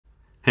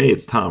Hey,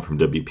 it's Tom from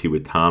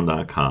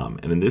WPWithTom.com,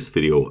 and in this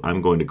video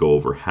I'm going to go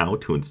over how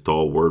to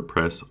install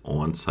WordPress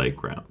on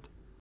SiteGround.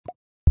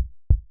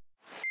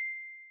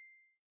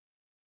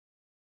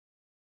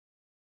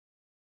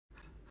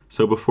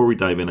 So before we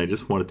dive in, I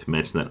just wanted to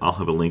mention that I'll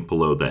have a link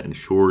below that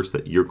ensures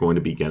that you're going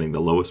to be getting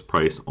the lowest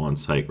price on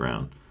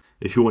SiteGround.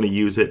 If you want to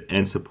use it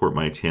and support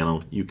my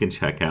channel, you can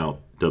check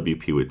out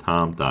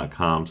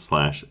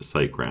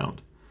WPWithTom.com/SiteGround.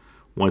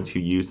 Once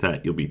you use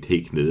that, you'll be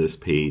taken to this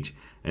page,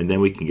 and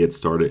then we can get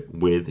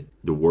started with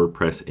the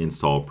WordPress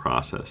install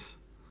process.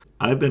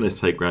 I've been a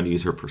SiteGround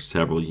user for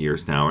several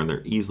years now, and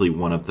they're easily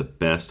one of the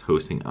best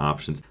hosting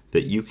options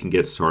that you can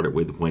get started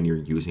with when you're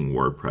using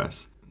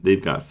WordPress.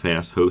 They've got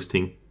fast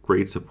hosting,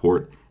 great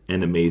support,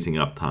 and amazing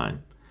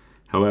uptime.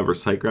 However,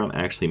 SiteGround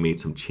actually made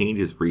some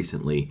changes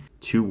recently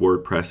to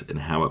WordPress and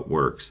how it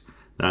works.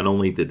 Not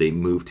only did they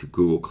move to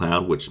Google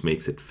Cloud, which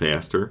makes it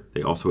faster,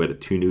 they also added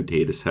 2 new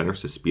data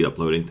centers to speed up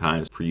loading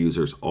times for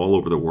users all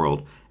over the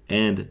world.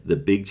 And the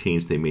big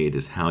change they made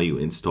is how you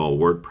install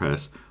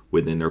WordPress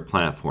within their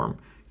platform.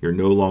 You're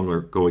no longer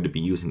going to be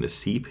using the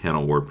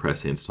cPanel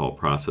WordPress install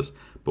process,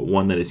 but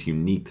one that is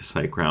unique to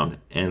SiteGround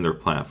and their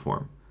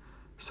platform.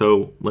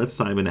 So let's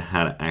dive into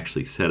how to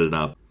actually set it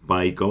up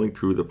by going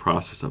through the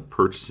process of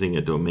purchasing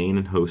a domain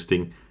and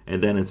hosting,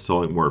 and then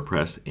installing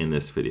WordPress in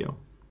this video.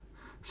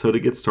 So to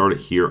get started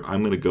here,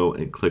 I'm going to go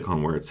and click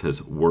on where it says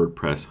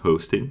WordPress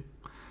hosting.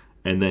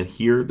 And then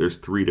here, there's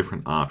 3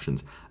 different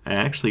options. I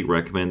actually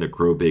recommend the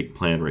Grow Big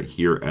plan right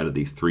here out of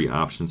these 3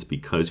 options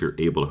because you're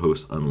able to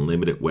host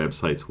unlimited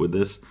websites with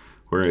this,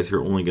 whereas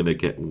you're only going to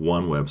get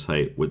one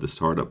website with the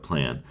startup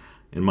plan.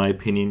 In my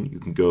opinion, you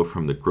can go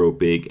from the Grow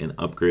Big and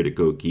upgrade to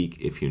Go Geek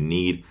if you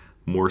need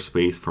more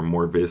space for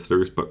more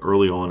visitors, but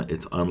early on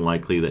it's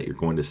unlikely that you're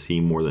going to see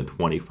more than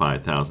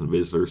 25,000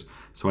 visitors.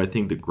 So I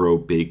think the Grow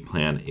Big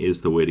plan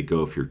is the way to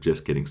go if you're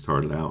just getting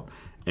started out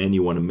and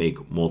you want to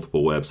make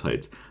multiple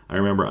websites. I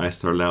remember I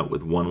started out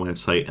with one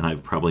website and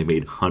I've probably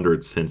made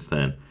hundreds since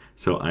then.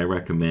 So I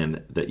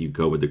recommend that you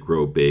go with the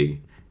Grow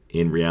Big.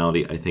 In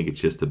reality, I think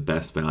it's just the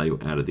best value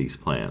out of these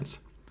plans.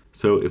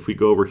 So if we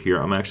go over here,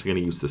 I'm actually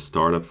going to use the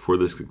startup for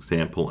this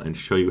example and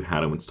show you how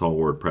to install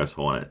WordPress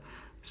on it.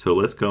 So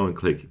let's go and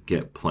click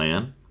Get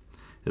Plan.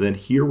 And then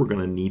here we're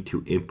going to need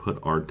to input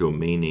our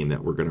domain name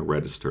that we're going to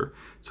register.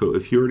 So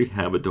if you already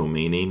have a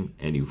domain name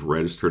and you've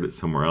registered it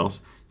somewhere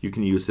else, you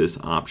can use this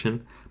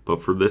option.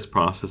 But for this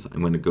process,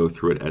 I'm going to go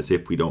through it as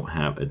if we don't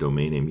have a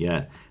domain name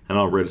yet, and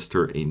I'll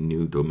register a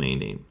new domain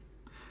name.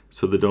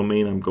 So the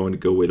domain I'm going to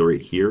go with right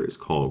here is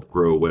called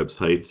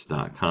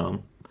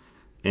growwebsites.com.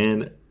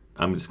 And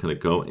I'm just going to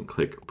go and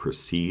click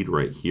Proceed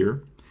right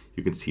here.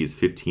 You can see it's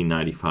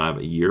 $15.95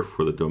 a year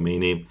for the domain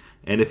name,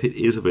 and if it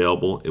is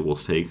available, it will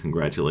say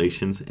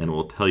congratulations, and it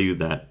will tell you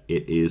that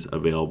it is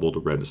available to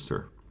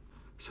register.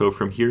 So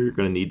from here, you're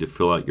going to need to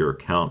fill out your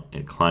account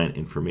and client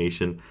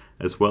information,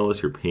 as well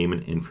as your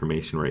payment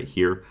information right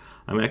here.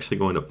 I'm actually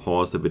going to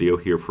pause the video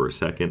here for a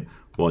second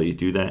while you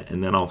do that,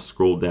 and then I'll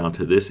scroll down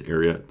to this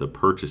area, the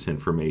purchase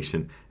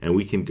information, and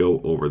we can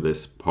go over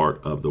this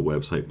part of the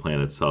website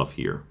plan itself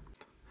here.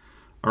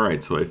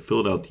 Alright, so I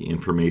filled out the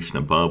information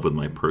above with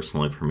my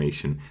personal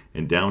information,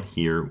 and down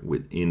here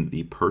within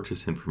the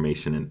purchase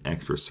information and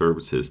extra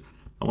services,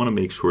 I want to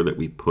make sure that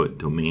we put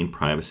domain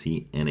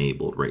privacy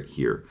enabled right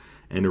here.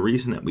 And the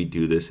reason that we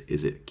do this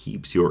is it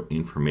keeps your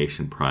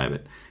information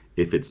private.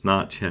 If it's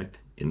not checked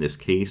in this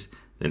case,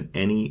 then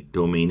any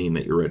domain name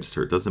that you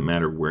register, it doesn't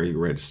matter where you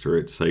register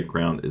it,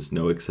 SiteGround is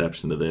no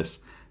exception to this,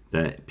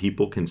 that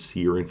people can see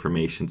your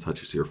information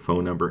such as your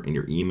phone number and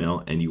your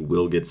email, and you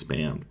will get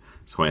spammed.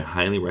 So I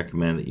highly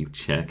recommend that you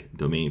check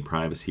domain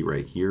privacy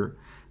right here.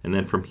 And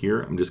then from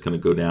here, I'm just going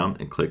to go down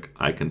and click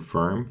I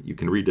confirm. You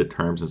can read the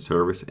terms and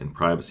service and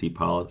privacy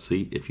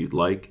policy if you'd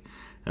like.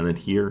 And then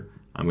here,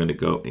 I'm going to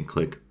go and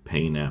click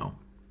Pay Now.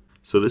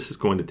 So this is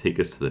going to take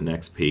us to the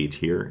next page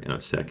here in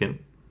a second.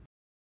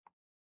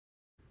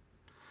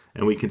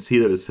 And we can see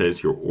that it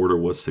says your order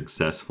was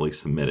successfully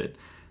submitted.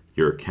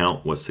 Your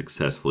account was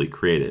successfully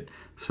created.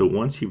 So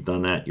once you've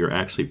done that, you're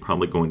actually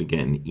probably going to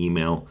get an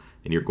email,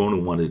 and you're going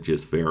to want to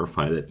just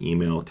verify that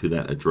email to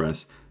that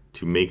address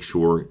to make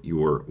sure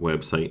your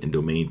website and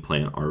domain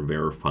plan are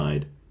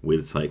verified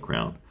with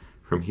SiteGround.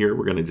 From here,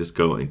 we're going to just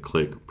go and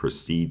click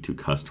Proceed to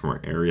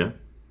Customer Area.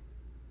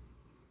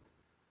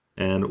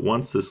 And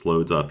once this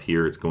loads up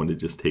here, it's going to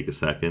just take a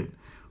second.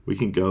 We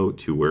can go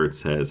to where it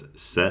says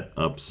Set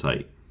Up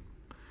Site.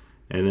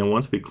 And then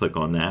once we click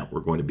on that,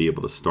 we're going to be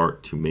able to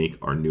start to make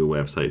our new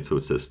website. So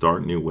it says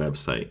Start New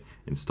Website,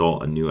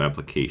 Install a New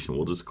Application.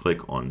 We'll just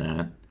click on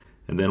that.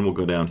 And then we'll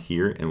go down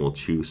here and we'll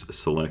choose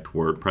Select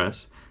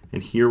WordPress.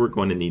 And here we're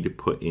going to need to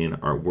put in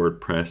our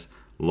WordPress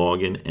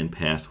login and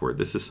password.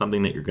 This is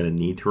something that you're going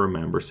to need to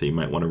remember, so you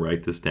might want to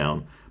write this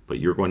down, but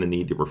you're going to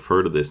need to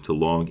refer to this to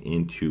log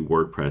into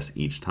WordPress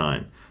each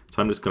time. So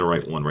I'm just going to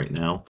write one right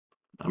now.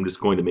 I'm just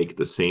going to make it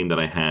the same that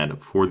I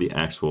had for the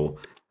actual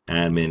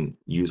admin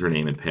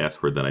username and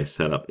password that I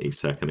set up a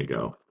second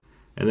ago.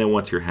 And then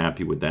once you're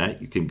happy with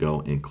that, you can go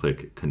and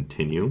click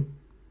Continue.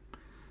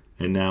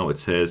 And now it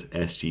says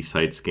SG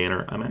Site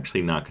Scanner. I'm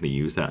actually not going to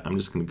use that. I'm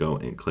just going to go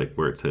and click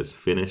where it says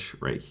Finish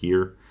right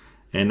here.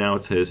 And now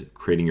it says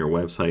creating your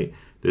website.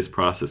 This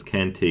process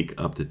can take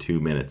up to 2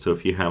 minutes. So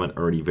if you haven't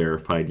already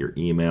verified your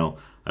email,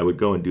 I would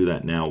go and do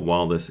that now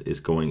while this is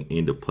going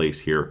into place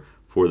here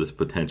for this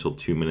potential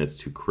 2 minutes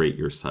to create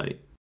your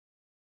site.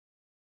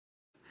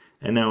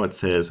 And now it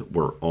says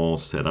we're all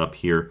set up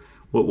here.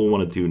 What we'll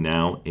want to do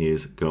now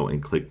is go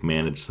and click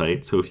Manage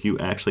Site. So if you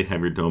actually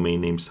have your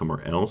domain name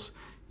somewhere else,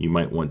 you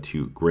might want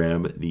to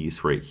grab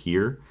these right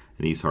here.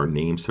 And these are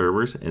name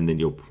servers, and then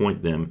you'll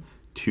point them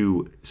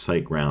to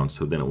SiteGround,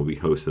 so then it will be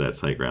hosted at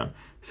SiteGround.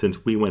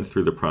 Since we went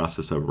through the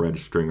process of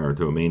registering our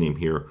domain name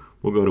here,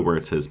 we'll go to where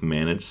it says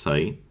Manage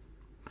Site,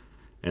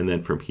 and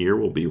then from here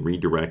we'll be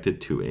redirected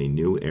to a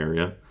new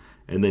area.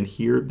 And then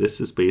here,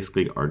 this is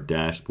basically our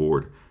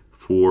dashboard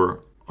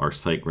for our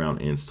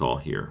SiteGround install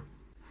here.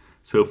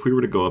 So if we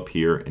were to go up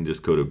here and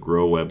just go to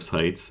Grow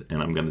Websites,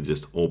 and I'm going to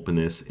just open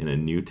this in a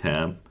new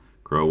tab,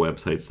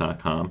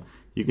 growwebsites.com,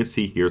 you can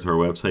see here's our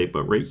website,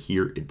 but right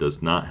here it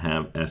does not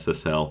have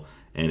SSL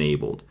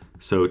enabled.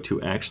 So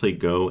to actually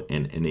go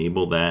and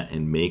enable that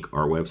and make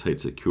our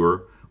website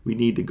secure, we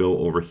need to go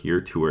over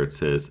here to where it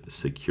says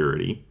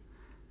Security,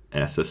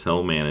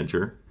 SSL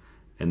Manager,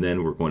 and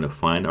then we're going to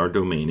find our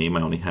domain name.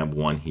 I only have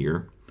one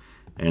here.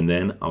 And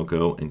then I'll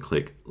go and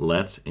click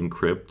Let's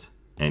Encrypt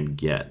and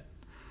Get.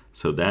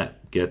 So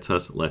that gets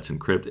us Let's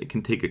Encrypt. It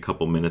can take a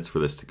couple minutes for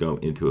this to go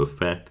into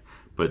effect,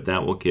 but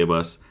that will give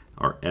us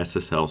our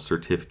SSL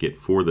certificate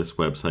for this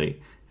website,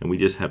 and we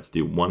just have to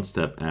do one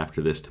step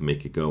after this to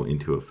make it go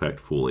into effect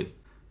fully.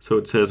 So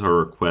it says our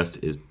request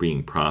is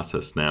being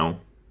processed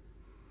now.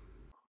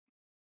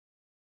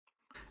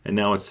 And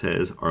now it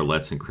says our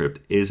Let's Encrypt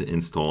is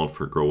installed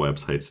for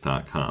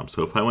growwebsites.com.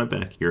 So if I went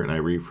back here and I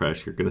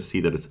refresh, you're going to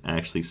see that it's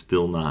actually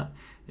still not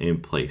in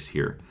place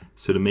here.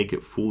 So to make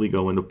it fully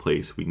go into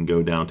place, we can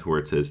go down to where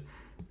it says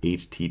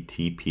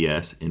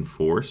HTTPS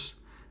enforce.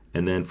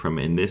 And then from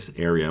in this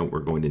area, we're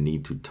going to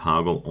need to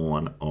toggle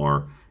on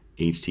our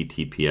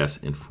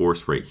HTTPS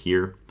enforce right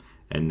here.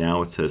 And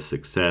now it says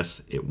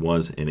success, it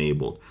was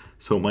enabled.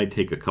 So it might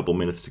take a couple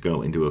minutes to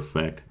go into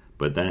effect,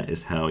 but that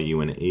is how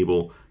you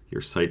enable your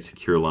site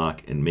secure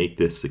lock and make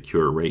this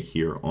secure right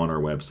here on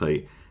our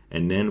website.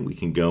 And then we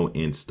can go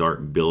and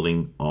start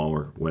building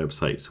our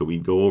website. So we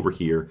go over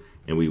here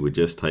and we would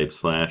just type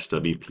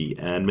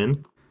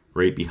 /wp-admin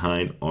right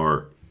behind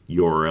our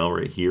URL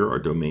right here, our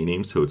domain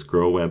name. So it's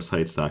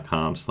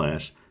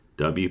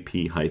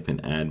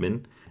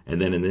growwebsites.com/wp-admin.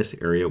 And then in this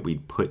area, we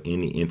put in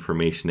the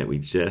information that we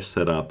just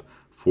set up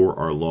for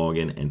our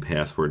login and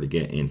password to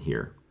get in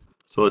here.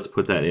 So let's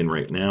put that in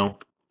right now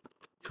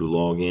to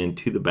log in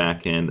to the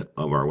back end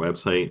of our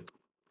website.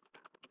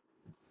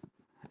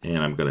 And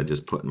I'm going to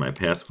just put in my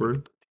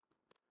password.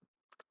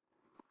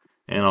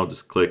 And I'll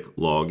just click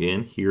log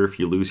in. Here, if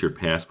you lose your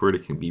password,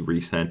 it can be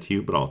resent to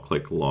you, but I'll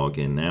click log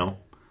in now.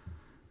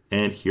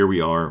 And here we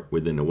are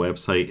within the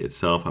website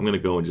itself. I'm going to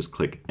go and just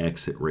click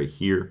exit right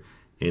here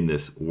in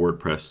this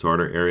WordPress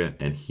starter area.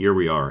 And here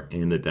we are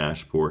in the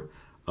dashboard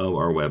of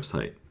our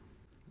website.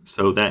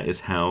 So that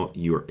is how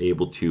you are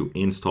able to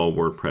install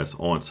WordPress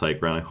on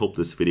SiteGround. I hope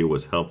this video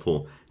was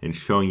helpful in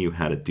showing you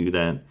how to do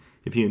that.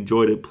 If you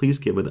enjoyed it, please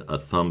give it a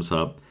thumbs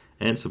up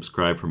and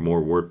subscribe for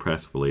more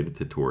WordPress related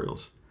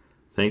tutorials.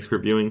 Thanks for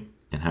viewing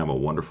and have a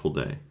wonderful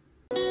day.